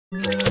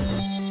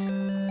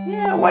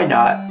Yeah, why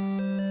not?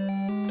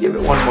 Give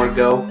it one more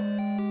go.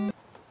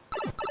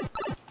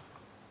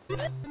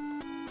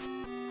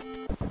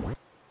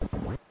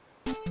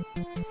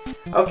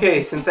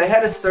 Okay, since I had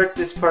to start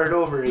this part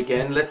over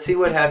again, let's see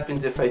what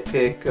happens if I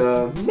pick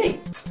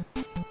mate.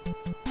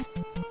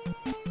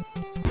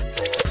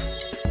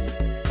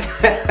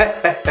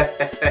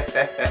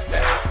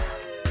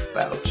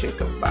 Bow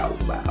chicka bow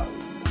bow.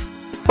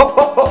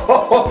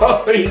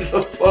 He's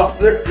a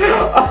father.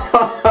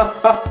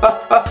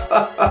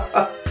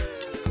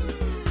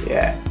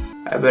 Yeah,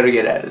 I better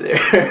get out of there.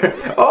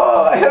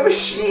 Oh, I have a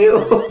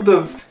shield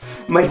of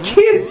my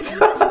kids.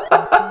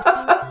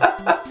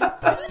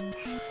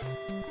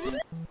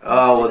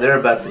 Oh, well, they're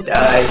about to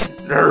die.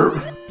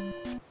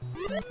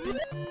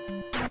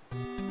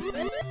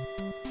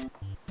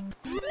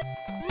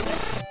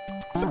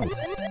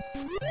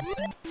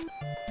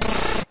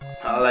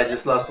 Oh, I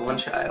just lost one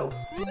child.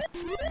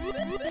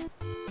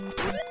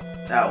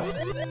 Ow.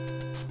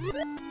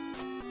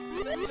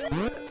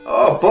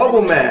 Oh,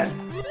 Bubble Man!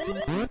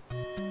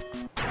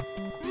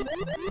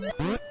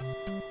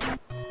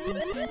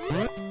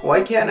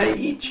 Why can't I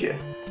eat you?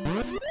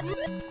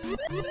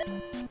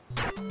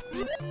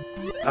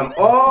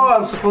 Oh,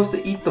 I'm supposed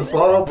to eat the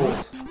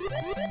bubbles.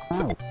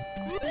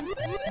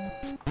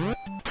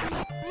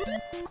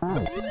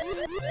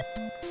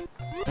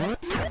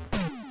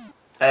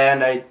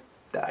 And I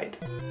died.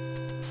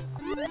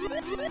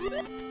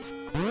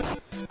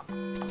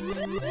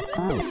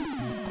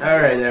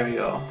 Alright, there we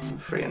go.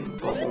 Freaking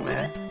Bubble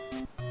Man.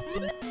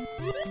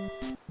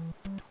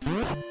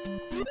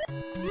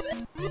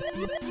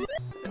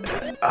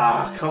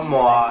 Ah, come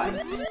on.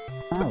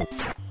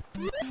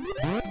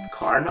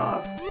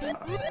 Carnob?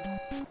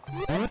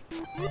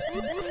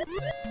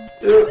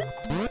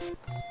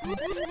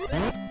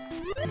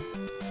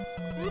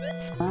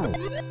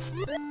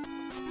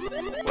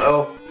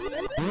 Well,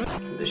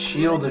 the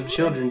shield of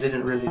children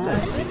didn't really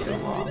last me too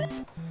long.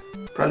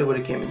 Probably would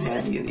have came in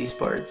handy in these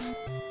parts.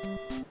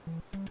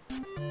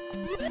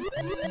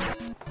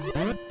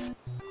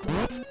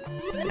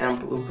 Damn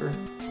blooper.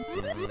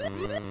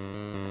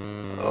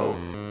 Oh.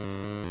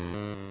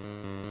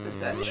 Is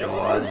that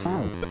Jaws?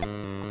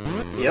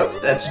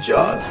 Yep, that's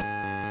Jaws.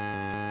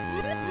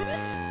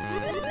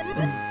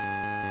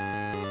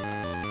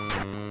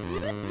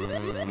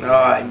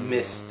 Oh, I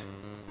missed.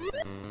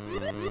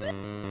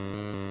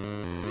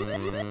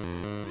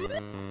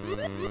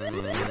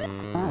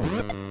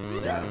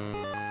 Got him.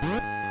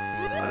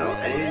 Oh no,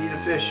 I need to eat a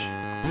fish.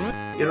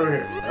 Get over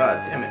here. Ah,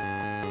 damn it.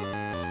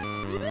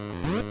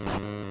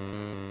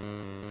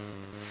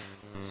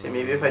 See,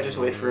 maybe if I just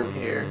wait for him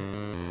here.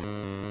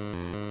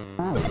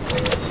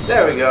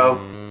 There we go.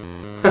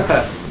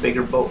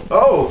 Bigger boat.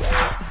 Oh!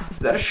 Is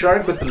that a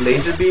shark with the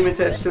laser beam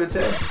attached to its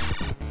head?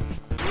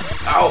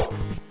 Ow!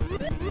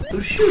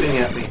 Who's shooting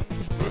at me?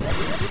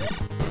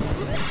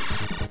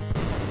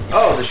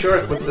 Oh, the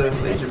shark with the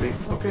laser beam.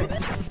 Okay.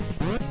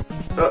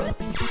 Oh,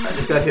 I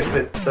just got hit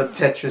with the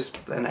Tetris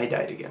and I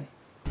died again.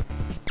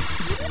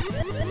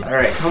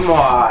 Alright, come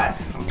on.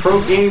 I'm a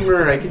pro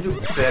gamer. I can do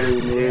better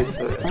than this.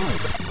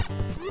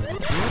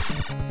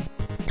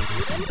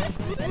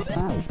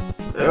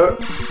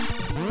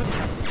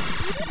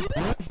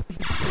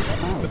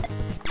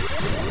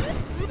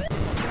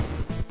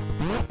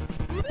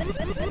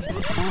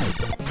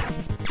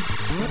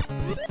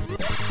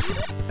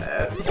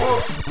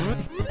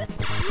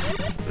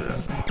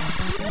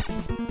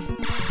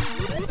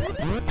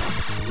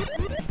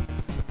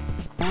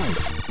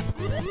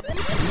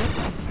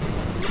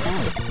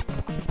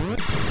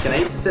 Can I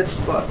eat the Tetris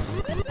blocks?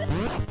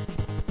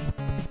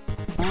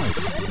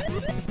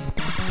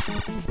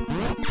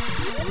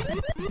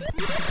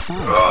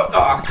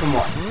 Oh, come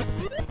on.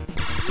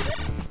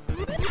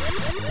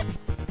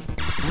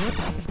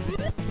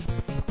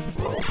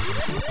 Whoa.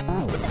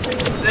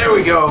 There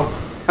we go.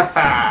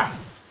 Haha.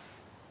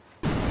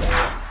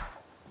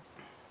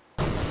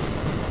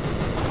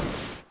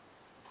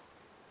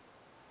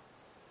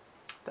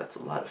 That's a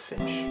lot of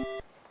fish.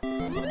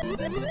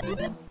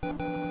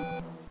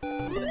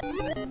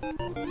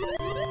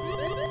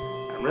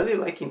 I'm really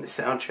liking the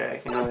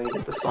soundtrack. You know, you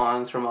get the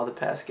songs from all the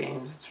past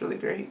games. It's really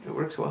great. It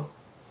works well.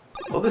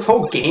 Well, this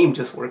whole game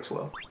just works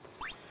well.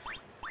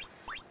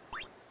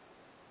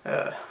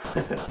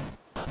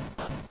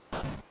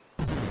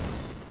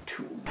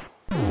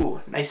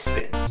 Ooh, nice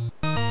spin.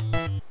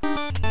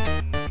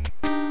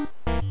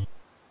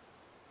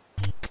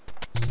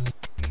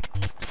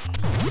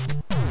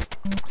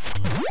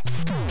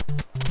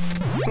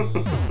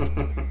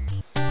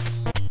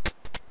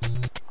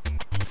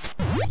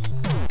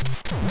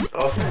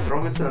 Oh, can I throw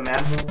him into the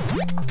manhole?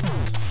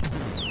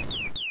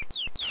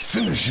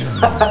 Finish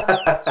him.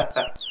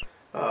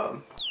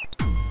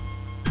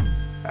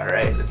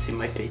 Alright, let's see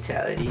my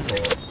fatality.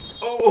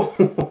 Oh!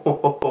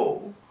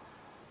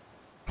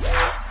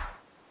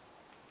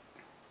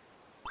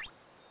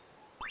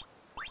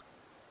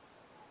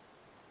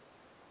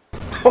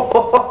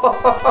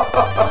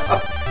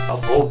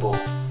 Abobo.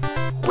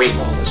 Wait.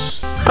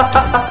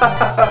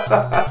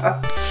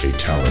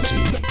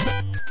 Fatality.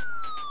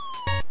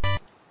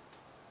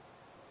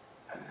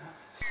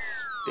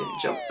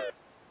 jump.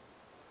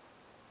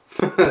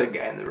 The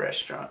guy in the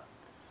restaurant.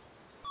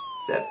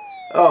 Is that...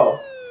 Oh.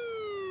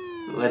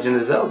 Legend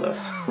of Zelda.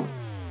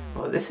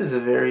 Oh, this is a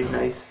very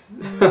nice...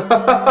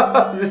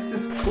 This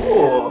is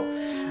cool.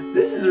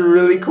 This is a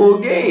really cool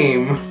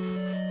game.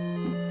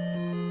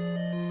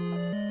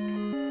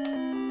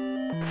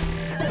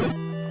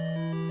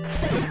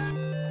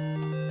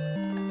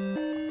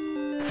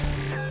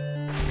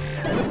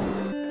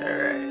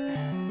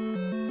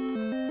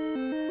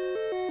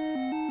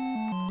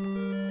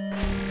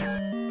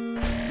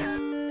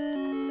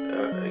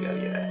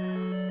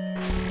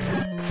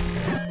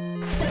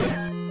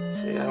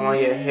 I want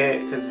to get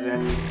hit, because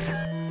then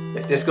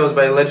if this goes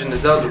by Legend of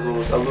Zelda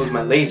rules, I'll lose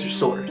my laser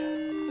sword.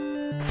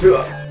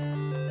 Alright.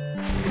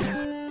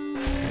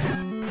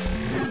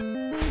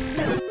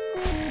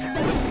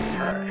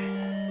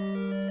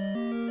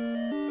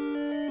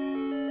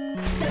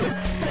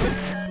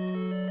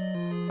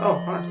 Oh,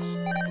 hearts.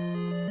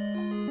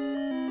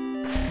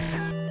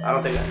 I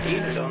don't think I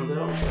needed them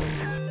though,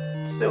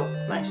 but still,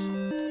 nice.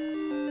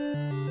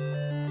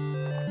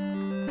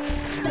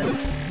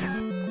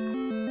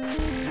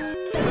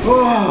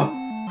 Oh,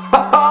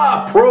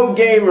 haha, pro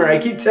gamer. I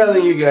keep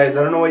telling you guys.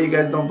 I don't know why you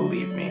guys don't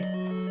believe me.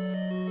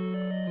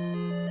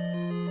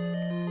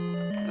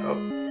 Oh,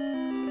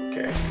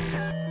 okay.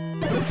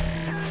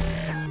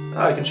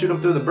 Oh, I can shoot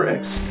him through the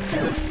bricks. I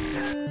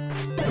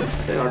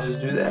think I'll just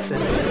do that then.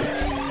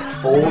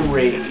 Full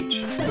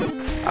rage.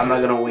 I'm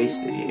not gonna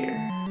waste it here.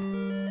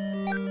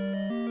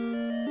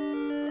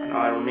 I know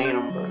I don't need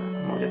them, but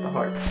I'm gonna get the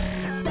hearts.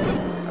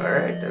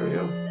 Alright, there we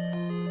go.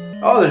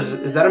 Oh,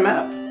 is that a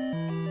map?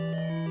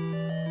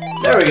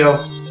 There we go.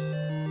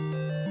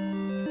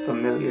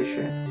 Familiar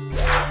shit.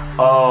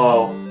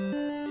 Oh.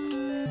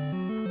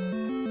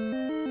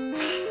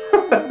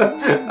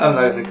 I'm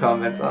not gonna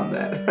comment on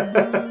that.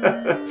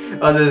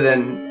 Other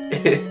than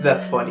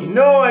that's funny.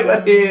 No, I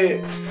got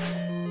hit.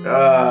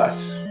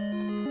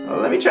 Well,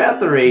 let me try out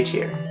the rage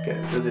here. Okay,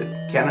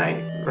 can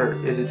I? Or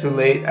is it too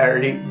late?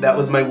 That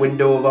was my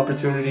window of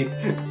opportunity.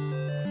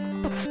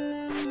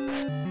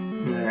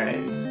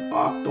 Alright,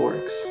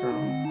 Octorks from,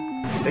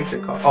 I think they're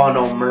called, oh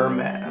no,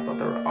 Merman. I thought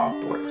they were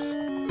Octorks.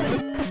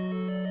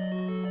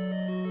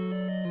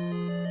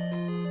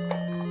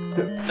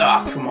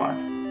 Ah, come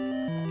on.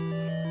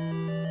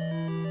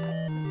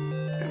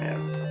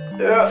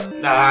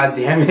 Ah,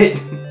 damn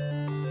it.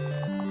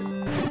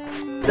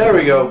 There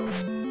we go.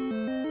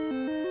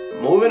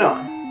 Moving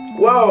on.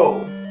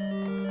 Whoa.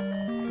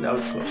 That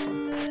was a close one.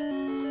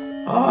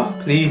 Oh,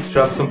 please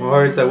drop some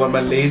hearts. I want my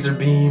laser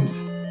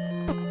beams.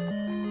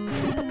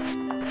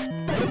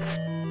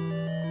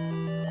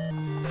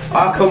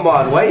 Ah, come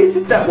on. Why is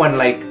it that when,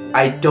 like,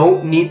 I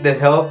don't need the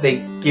health,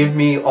 they give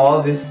me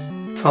all this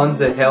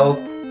tons of health,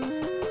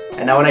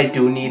 and now when I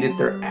do need it,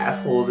 they're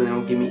assholes and they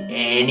don't give me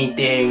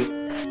anything.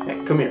 Hey,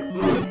 come here.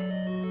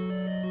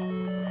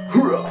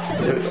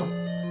 There we go.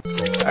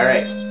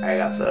 Alright, I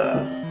got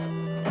the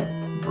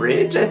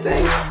bridge, I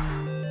think.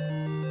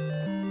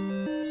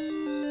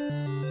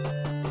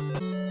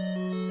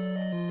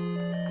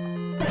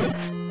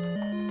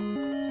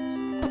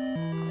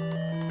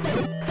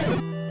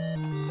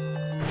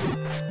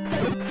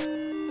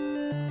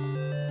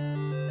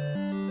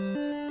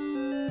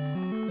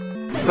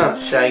 Huh,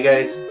 shy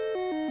guys.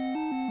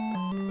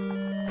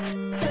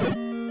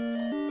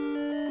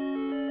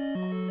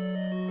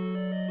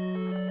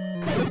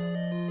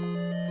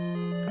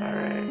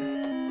 Alright.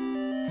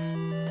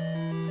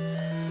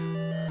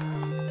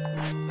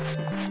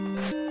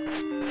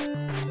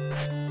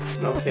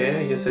 Okay,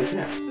 I guess I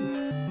can't.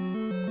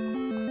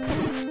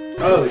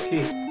 Oh, the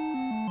key.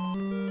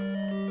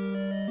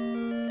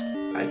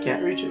 I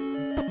can't reach it.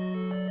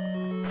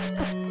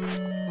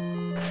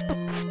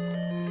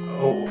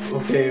 Oh,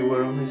 okay,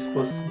 what am I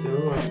supposed to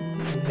do?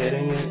 I'm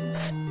hitting it.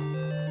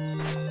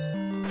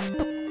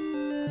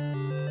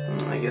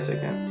 I guess I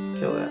can't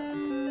kill that.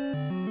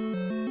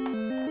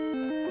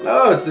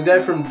 Oh, it's the guy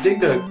from Dig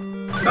Dug.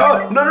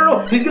 Oh, no, no, no!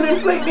 He's gonna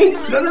inflate me!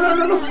 No, no, no,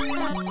 no, no!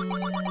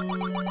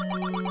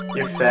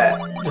 You're fat.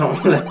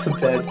 Don't let the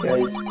bad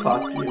guys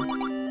pop you.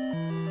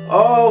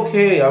 Oh,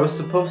 okay, I was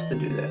supposed to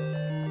do that.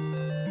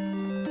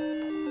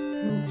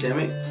 Damn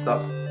it,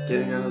 stop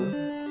getting out of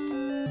the...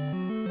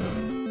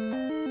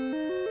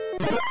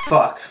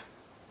 Fuck.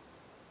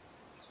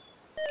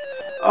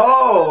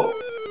 Oh!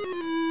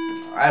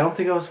 I don't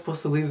think I was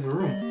supposed to leave the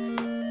room.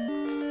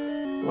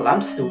 Well,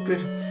 I'm stupid.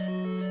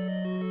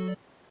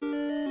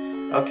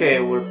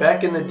 Okay, we're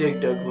back in the Dig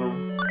Dug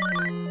room.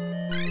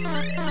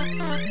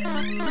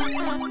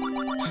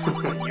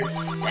 You're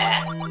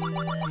fat.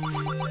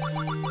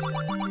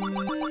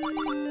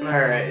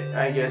 Alright,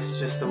 I guess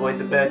just avoid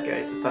the bad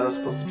guys. I thought I was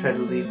supposed to try to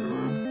leave the room.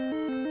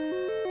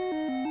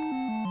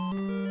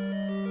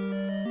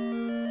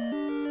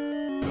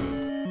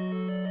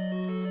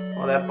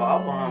 Well, that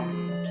bob bomb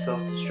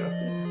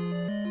self-destructed.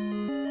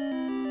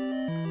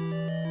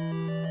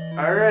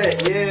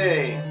 Alright,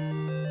 yay!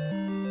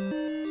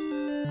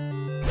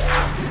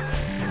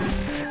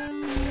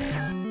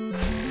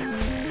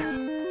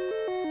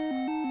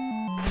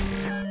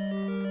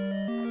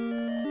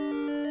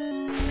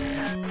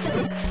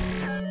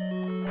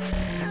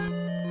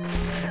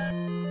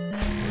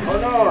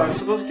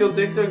 supposed to kill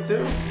Dig Dug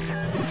too?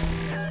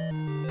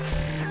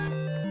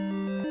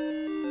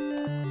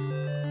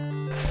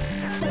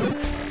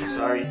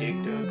 Sorry,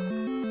 Dig Dug.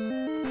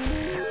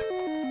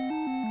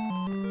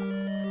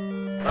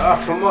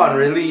 Oh, come on,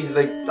 really? He's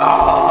like,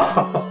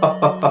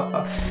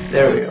 ah!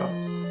 There we go.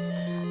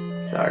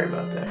 Sorry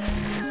about that.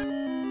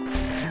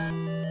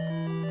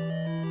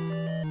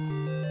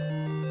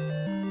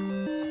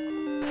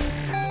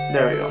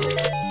 There we go.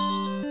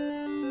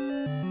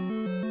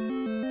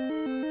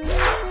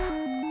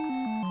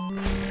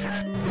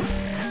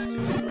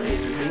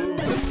 Laser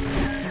beams.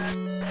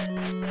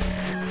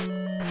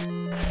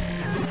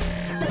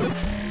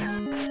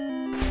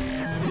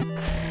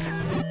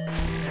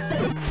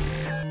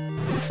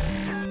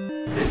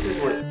 This is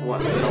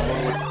what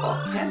someone would call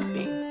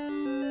camping.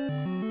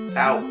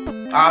 Ow.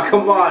 Ah,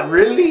 come on,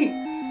 really?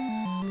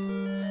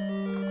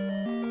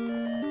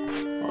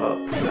 Well,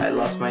 I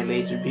lost my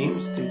laser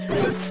beams due to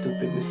a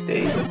stupid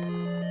mistake.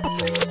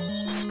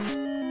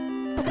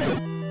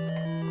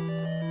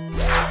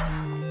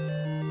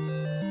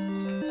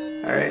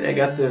 Alright, I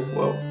got the...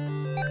 Whoa.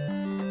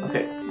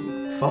 Okay,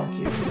 fuck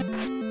you.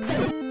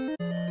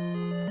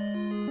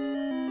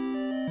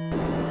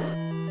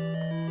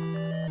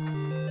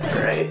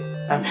 Alright,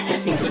 I'm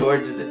heading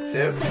towards the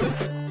tip.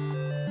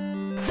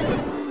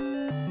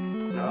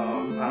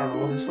 I don't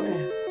know, this way.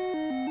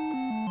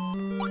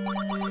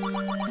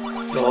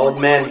 The old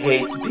man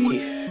hates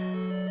beef.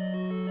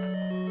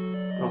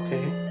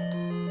 Okay.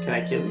 Can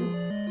I kill you?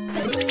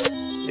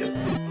 Yep.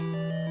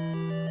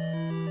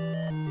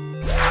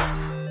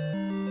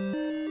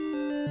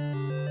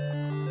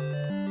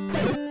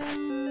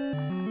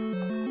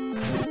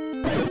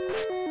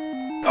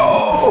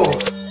 Oh!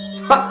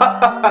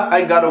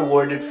 I got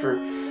awarded for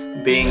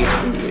being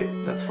an idiot.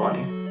 That's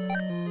funny.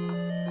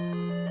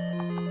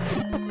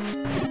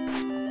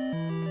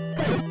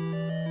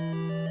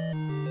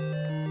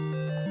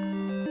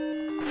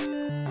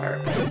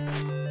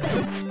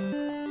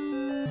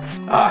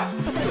 Ah.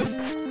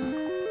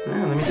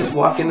 Man, let me just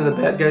walk into the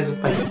bad guys with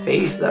my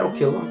face. That'll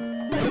kill them.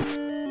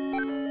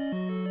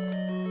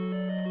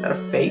 Is that a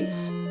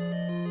face?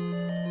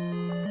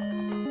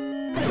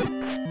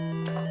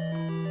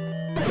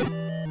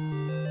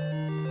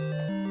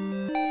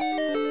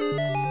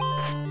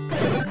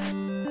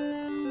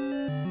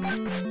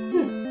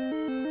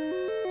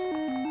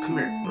 Come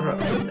here.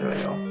 There we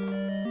go.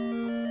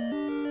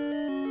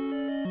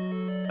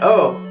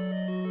 Oh!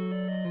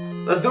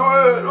 Let's do it!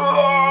 Oh!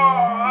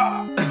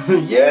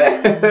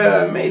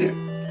 Yeah! I made it.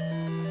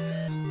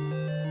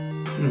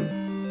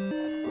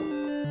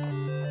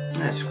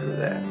 Screw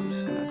that. I'm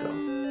just gonna go.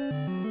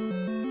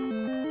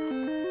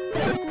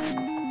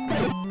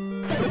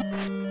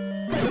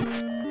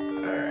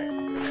 Alright.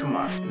 Come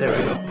on. There we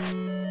go.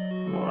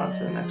 Move on to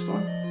the next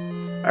one.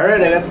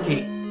 Alright, I got the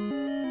key.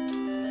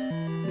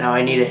 Now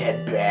I need to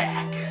head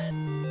back.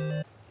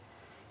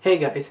 Hey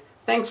guys,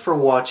 thanks for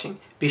watching.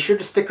 Be sure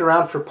to stick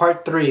around for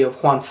part 3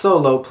 of Juan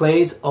Solo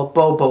Plays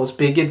Abobo's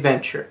Big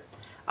Adventure.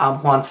 I'm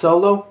Juan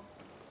Solo,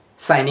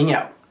 signing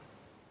out.